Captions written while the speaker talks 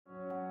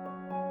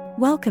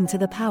Welcome to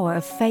the Power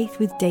of Faith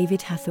with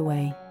David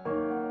Hathaway.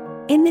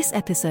 In this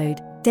episode,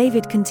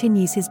 David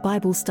continues his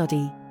Bible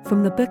study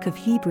from the book of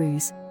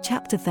Hebrews,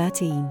 chapter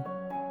 13.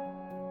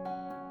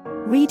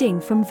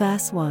 Reading from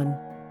verse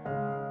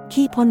 1.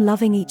 Keep on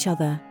loving each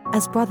other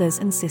as brothers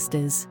and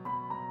sisters.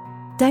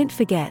 Don't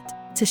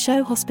forget to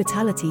show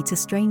hospitality to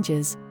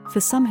strangers, for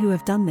some who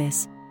have done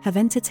this have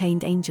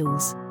entertained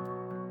angels.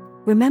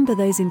 Remember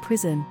those in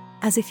prison,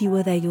 as if you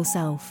were there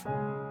yourself.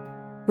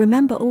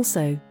 Remember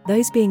also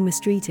those being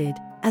mistreated,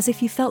 as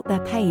if you felt their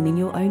pain in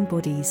your own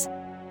bodies.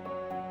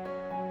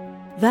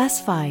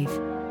 Verse 5.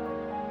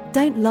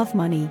 Don't love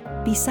money,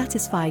 be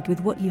satisfied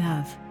with what you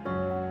have.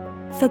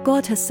 For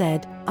God has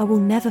said, I will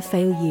never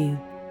fail you.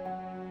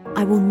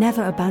 I will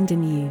never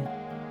abandon you.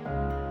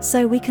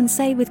 So we can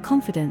say with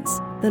confidence,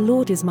 the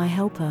Lord is my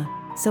helper,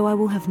 so I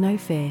will have no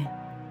fear.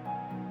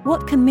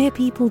 What can mere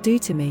people do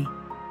to me?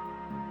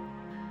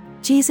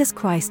 Jesus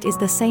Christ is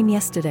the same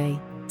yesterday,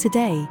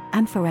 today,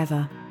 and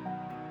forever.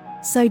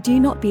 So do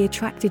not be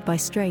attracted by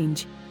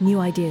strange, new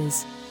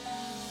ideas.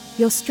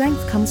 Your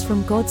strength comes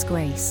from God's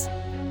grace.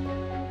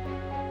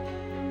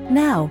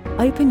 Now,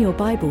 open your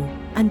Bible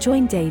and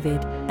join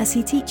David as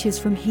he teaches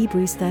from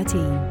Hebrews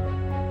 13.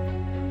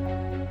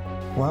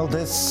 Well,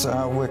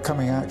 we're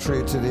coming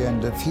actually to the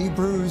end of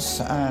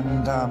Hebrews,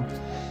 and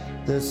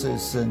this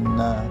is in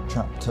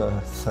chapter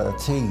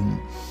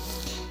 13.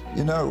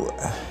 You know,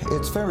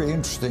 it's very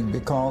interesting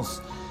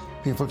because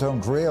people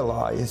don't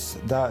realize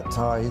that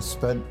I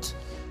spent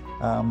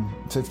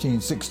 15,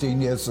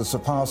 16 years as a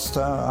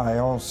pastor. I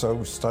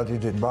also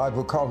studied in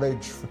Bible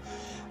college.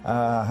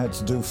 I had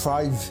to do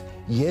 5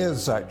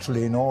 years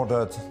actually in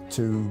order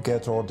to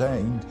get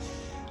ordained.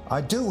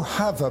 I do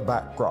have a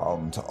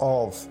background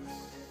of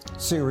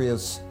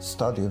serious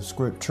study of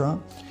Scripture,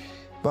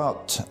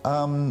 but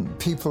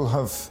people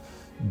have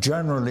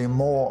generally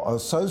more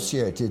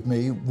associated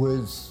me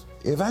with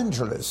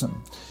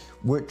evangelism,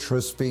 which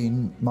has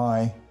been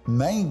my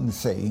main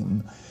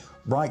theme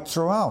right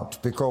throughout,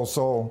 because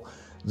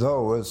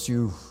although, as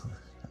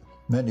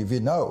many of you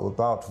know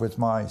about with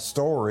my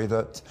story,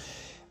 that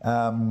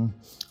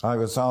I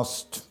was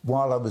asked,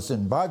 while I was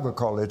in Bible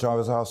college, I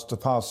was asked to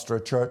pastor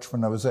a church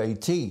when I was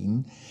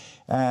 18,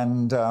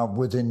 and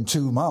within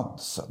 2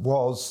 months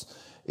was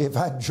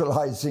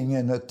evangelizing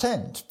in a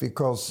tent,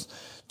 because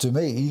to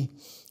me,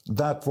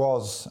 that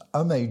was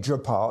a major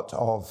part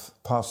of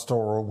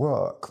pastoral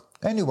work.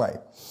 Anyway,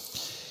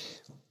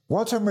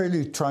 what I'm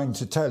really trying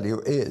to tell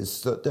you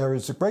is that there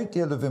is a great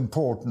deal of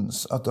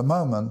importance at the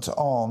moment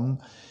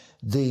on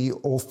the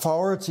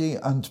authority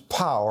and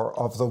power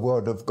of the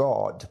Word of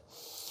God.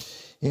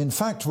 In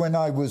fact, when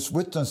I was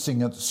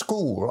witnessing at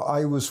school,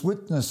 I was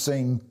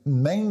witnessing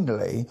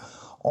mainly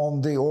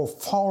on the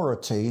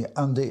authority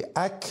and the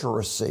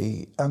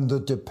accuracy and the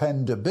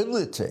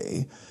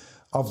dependability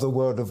of the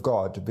Word of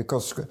God,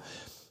 because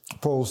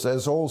Paul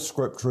says all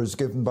Scripture is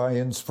given by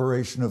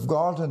inspiration of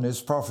God and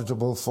is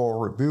profitable for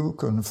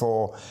rebuke and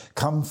for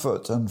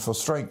comfort and for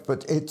strength.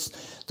 But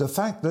it's the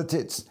fact that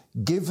it's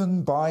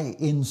given by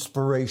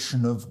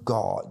inspiration of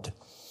God.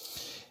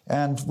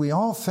 And we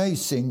are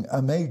facing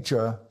a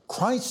major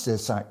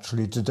crisis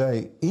actually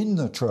today in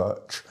the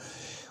church,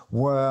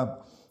 where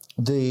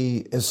the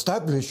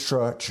established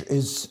church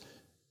is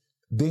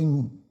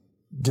being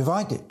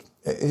divided.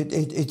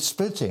 It's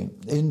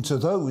splitting into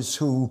those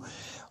who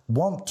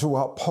want to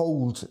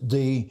uphold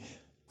the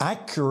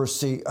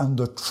accuracy and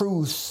the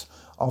truth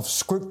of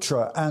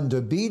Scripture and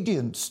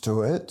obedience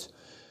to it,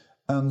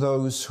 and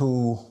those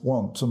who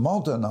want to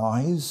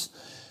modernize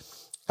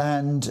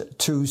and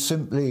to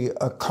simply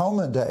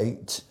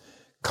accommodate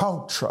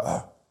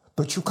culture.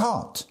 But you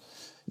can't.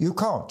 You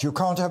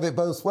can't have it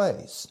both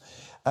ways.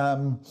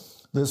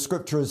 The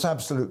Scripture is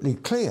absolutely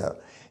clear.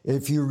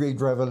 If you read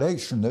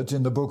Revelation, that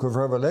in the book of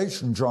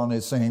Revelation, John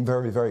is saying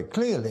very, very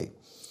clearly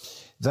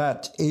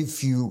that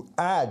if you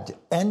add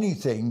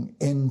anything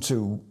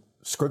into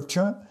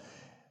Scripture,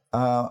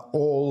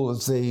 all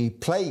the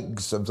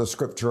plagues of the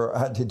Scripture are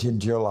added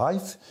into your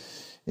life.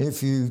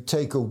 If you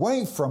take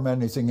away from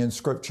anything in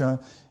Scripture,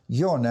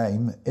 your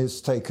name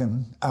is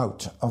taken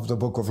out of the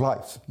book of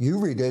life. You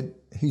read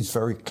it, he's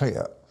very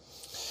clear.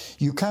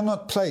 You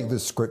cannot play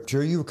with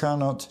Scripture, you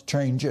cannot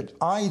change it.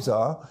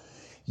 Either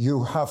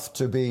you have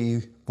to be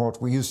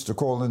what we used to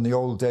call in the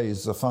old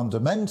days a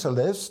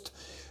fundamentalist,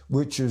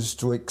 which is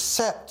to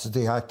accept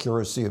the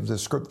accuracy of the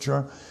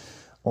Scripture,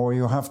 or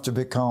you have to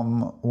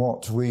become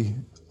what we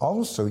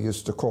also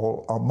used to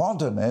call a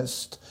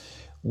modernist,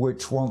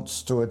 which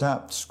wants to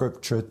adapt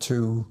Scripture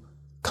to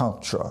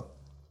culture.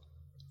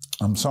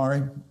 I'm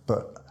sorry,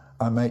 but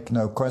I make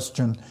no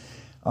question.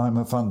 I'm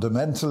a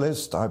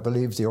fundamentalist. I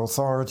believe the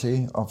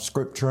authority of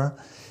Scripture,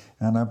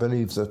 and I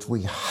believe that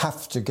we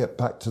have to get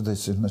back to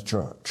this in the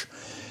church,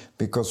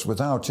 because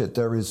without it,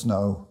 there is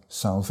no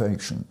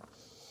salvation.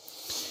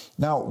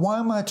 Now, why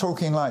am I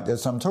talking like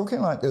this? I'm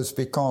talking like this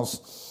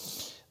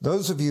because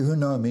those of you who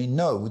know me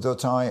know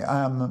that I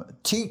am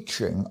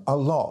teaching a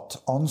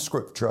lot on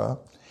Scripture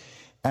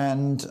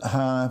and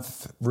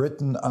have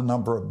written a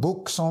number of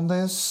books on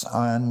this,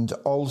 and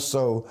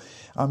also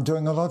I'm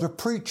doing a lot of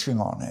preaching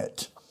on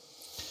it.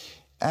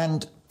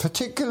 And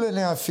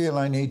particularly I feel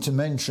I need to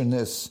mention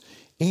this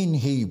in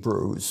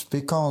Hebrews,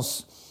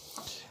 because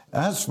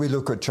as we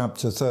look at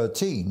chapter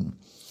 13,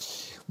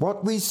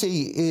 what we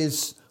see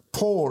is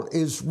Paul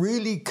is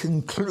really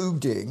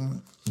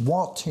concluding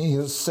what he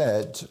has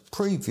said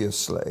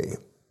previously.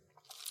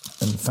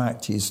 In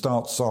fact, he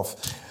starts off,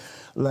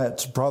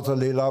 let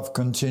brotherly love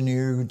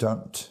continue,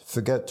 don't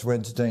forget to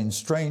entertain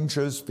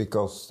strangers,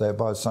 because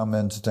thereby some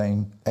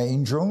entertain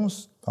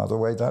angels. By the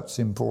way, that's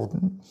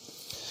important.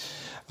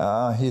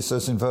 He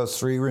says in verse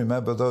 3,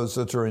 remember those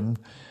that are in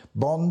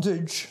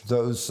bondage,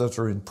 those that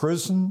are in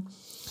prison.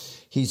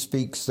 He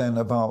speaks then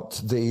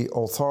about the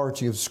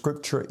authority of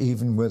Scripture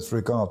even with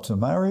regard to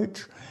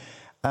marriage.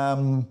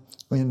 In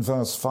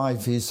verse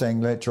 5, he's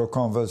saying, let your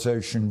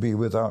conversation be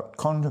without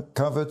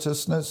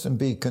covetousness, and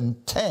be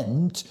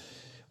content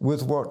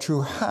with what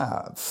you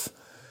have,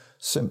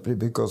 simply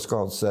because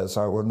God says,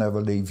 I will never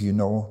leave you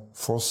nor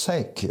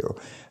forsake you.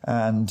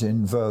 And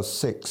in verse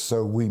 6,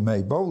 so we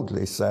may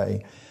boldly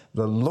say,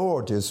 the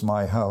Lord is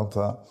my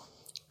helper,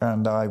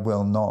 and I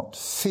will not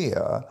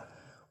fear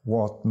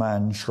what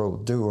man shall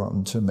do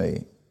unto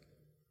me.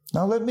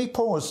 Now let me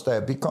pause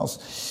there,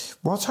 because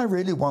what I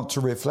really want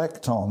to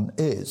reflect on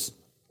is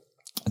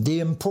the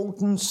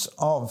importance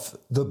of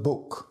the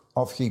book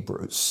of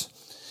Hebrews.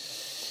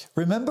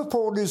 Remember,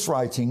 Paul is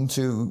writing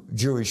to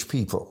Jewish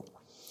people.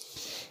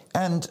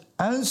 And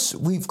as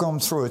we've gone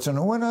through it,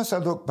 and as I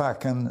look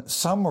back and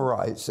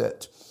summarize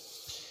it,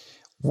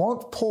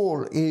 what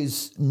Paul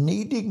is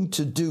needing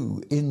to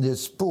do in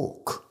this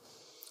book,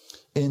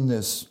 in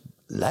this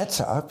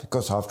letter,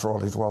 because after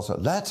all it was a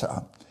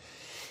letter,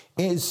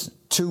 is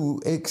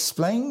to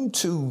explain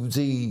to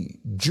the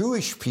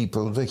Jewish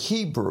people, the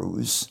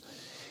Hebrews,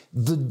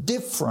 the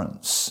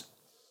difference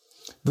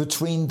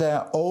between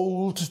their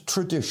old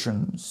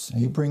traditions.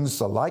 He brings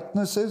the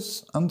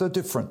likenesses and the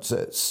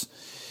differences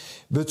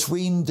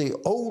between the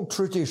old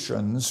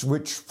traditions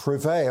which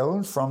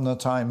prevailed from the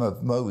time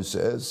of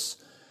Moses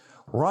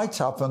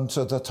right up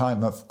until the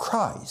time of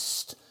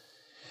Christ,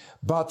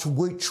 but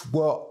which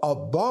were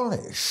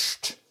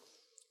abolished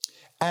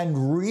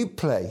and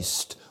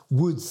replaced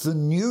with the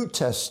New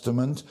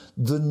Testament,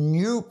 the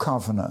New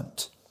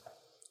Covenant.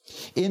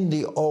 In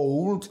the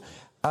Old,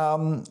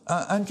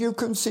 and you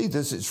can see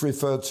this, it's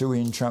referred to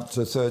in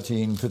chapter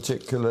 13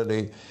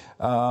 particularly,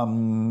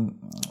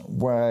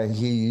 where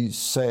he's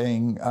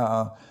saying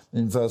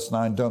in verse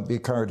 9, don't be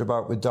carried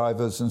about with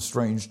divers and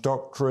strange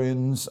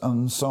doctrines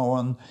and so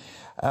on.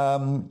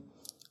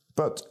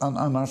 But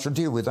I shall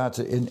deal with that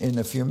in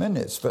a few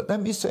minutes. But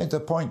let me say the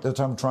point that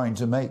I'm trying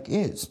to make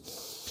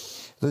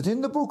is that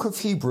in the book of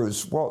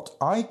Hebrews, what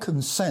I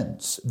can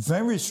sense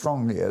very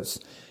strongly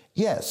is,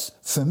 yes,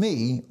 for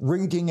me,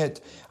 reading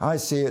it, I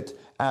see it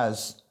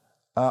as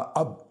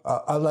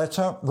a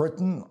letter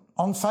written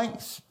on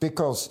faith,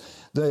 because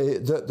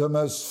the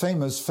most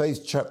famous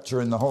faith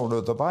chapter in the whole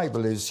of the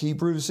Bible is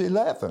Hebrews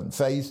 11.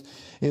 Faith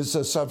is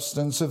the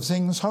substance of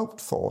things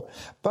hoped for.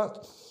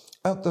 But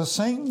at the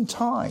same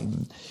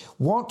time,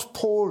 what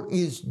Paul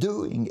is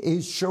doing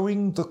is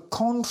showing the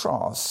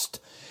contrast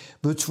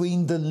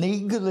between the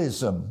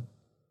legalism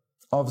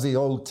of the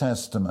Old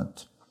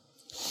Testament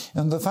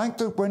and the fact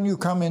that when you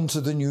come into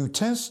the New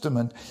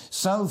Testament,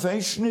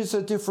 salvation is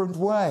a different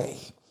way.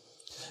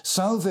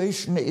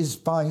 Salvation is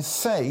by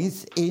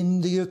faith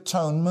in the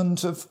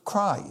atonement of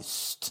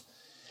Christ.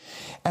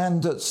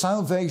 And that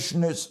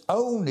salvation is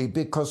only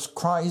because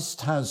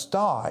Christ has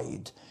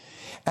died.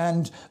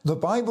 And the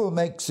Bible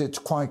makes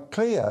it quite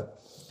clear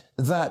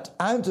that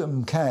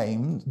Adam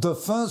came, the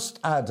first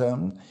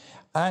Adam,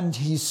 and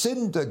he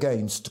sinned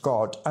against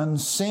God,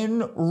 and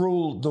sin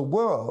ruled the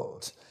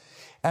world.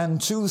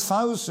 And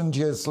 2,000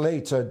 years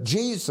later,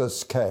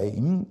 Jesus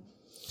came,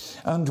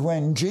 and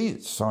when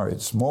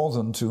it's more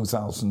than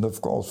 2,000,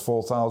 of course,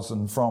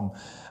 4,000 from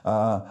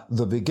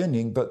the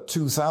beginning, but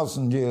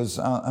 2,000 years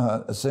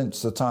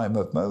since the time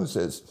of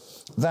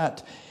Moses,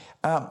 that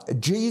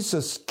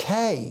Jesus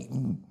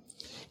came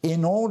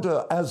in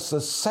order, as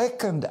the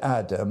second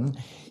Adam,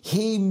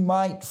 he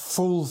might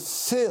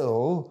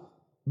fulfill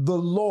the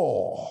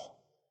law.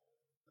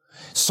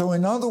 So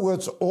in other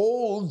words,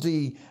 all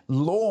the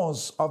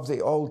laws of the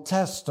Old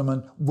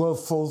Testament were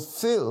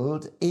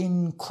fulfilled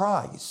in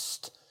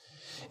Christ.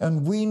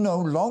 And we no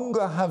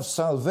longer have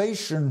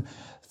salvation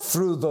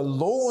through the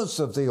laws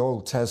of the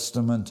Old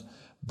Testament,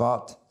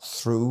 but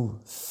through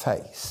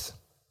faith.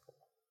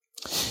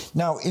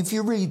 Now, if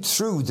you read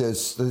through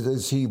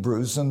this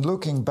Hebrews and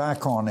looking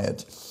back on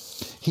it,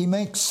 he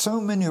makes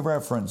so many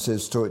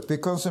references to it,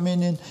 because,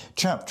 in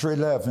chapter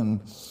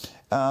 11,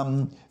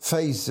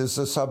 faith is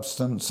the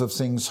substance of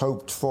things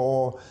hoped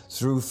for.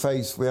 Through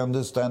faith we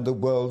understand the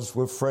worlds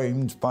were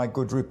framed by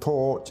good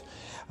report,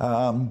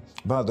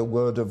 by the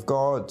word of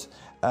God.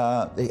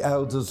 The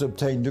elders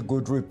obtained a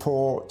good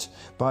report.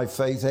 By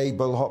faith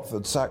Abel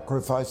offered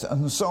sacrifice,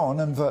 and so on.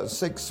 And verse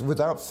 6,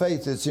 without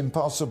faith it's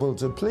impossible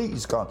to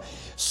please God.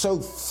 So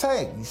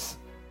faith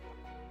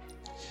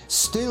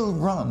still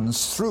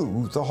runs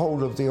through the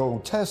whole of the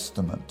Old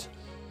Testament,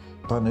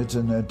 but it's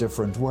in a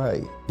different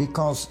way,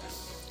 because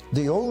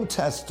the Old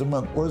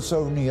Testament was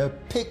only a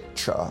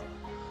picture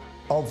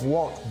of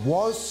what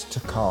was to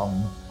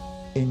come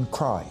in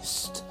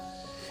Christ.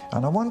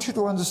 And I want you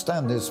to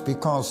understand this,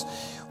 because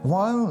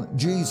while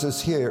Jesus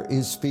here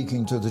is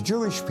speaking to the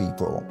Jewish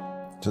people,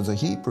 to the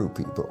Hebrew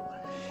people,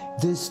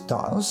 this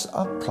does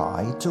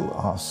apply to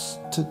us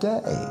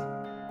today.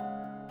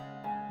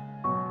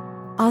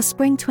 Our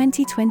Spring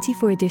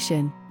 2024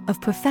 edition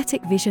of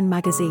Prophetic Vision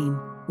magazine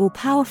will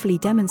powerfully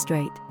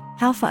demonstrate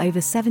how for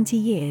over 70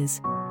 years,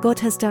 God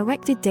has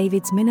directed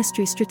David's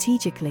ministry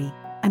strategically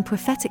and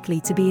prophetically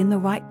to be in the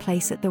right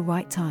place at the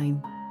right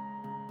time.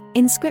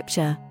 In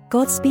Scripture,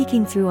 God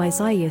speaking through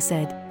Isaiah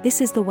said, "This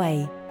is the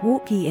way,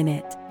 walk ye in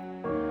it."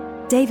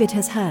 David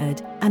has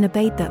heard and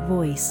obeyed that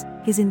voice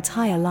his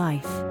entire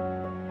life.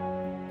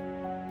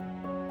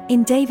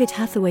 In David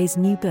Hathaway's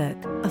new book,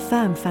 A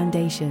Firm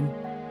Foundation,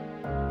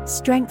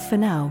 Strength for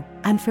Now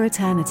and for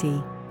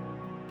Eternity,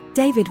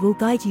 David will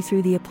guide you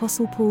through the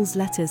Apostle Paul's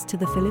letters to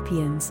the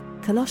Philippians,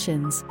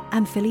 Colossians,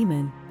 and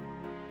Philemon.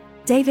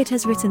 David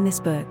has written this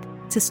book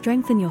to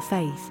strengthen your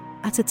faith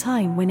at a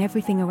time when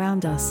everything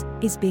around us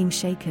is being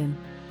shaken.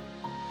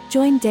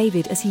 Join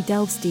David as he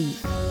delves deep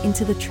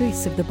into the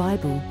truths of the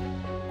Bible.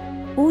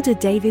 Order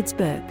David's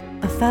book,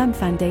 A Firm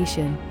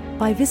Foundation,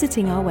 by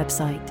visiting our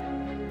website,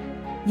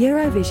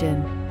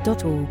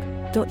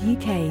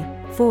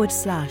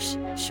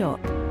 eurovision.org.uk/shop.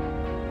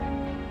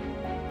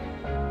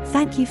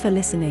 Thank you for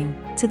listening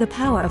to the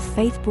Power of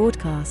Faith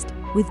broadcast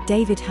with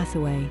David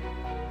Hathaway.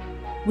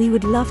 We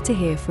would love to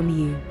hear from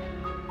you.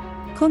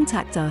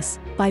 Contact us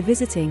by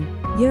visiting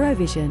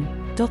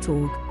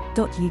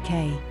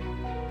eurovision.org.uk.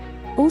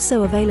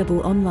 Also available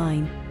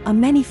online are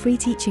many free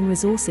teaching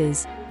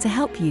resources to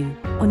help you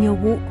on your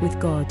walk with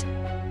God.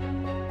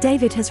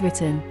 David has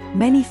written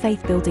many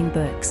faith-building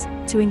books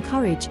to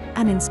encourage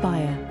and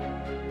inspire.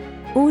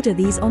 Order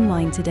these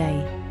online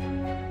today.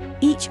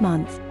 Each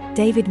month,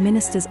 David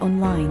ministers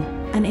online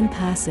and in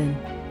person.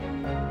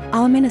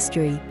 Our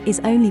ministry is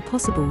only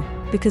possible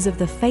because of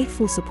the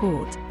faithful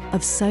support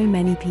of so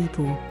many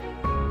people.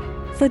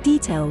 For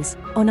details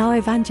on our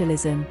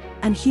evangelism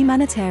and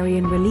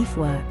humanitarian relief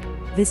work,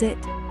 visit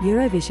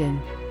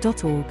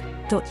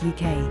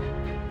eurovision.org.uk.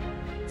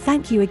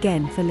 Thank you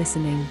again for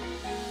listening.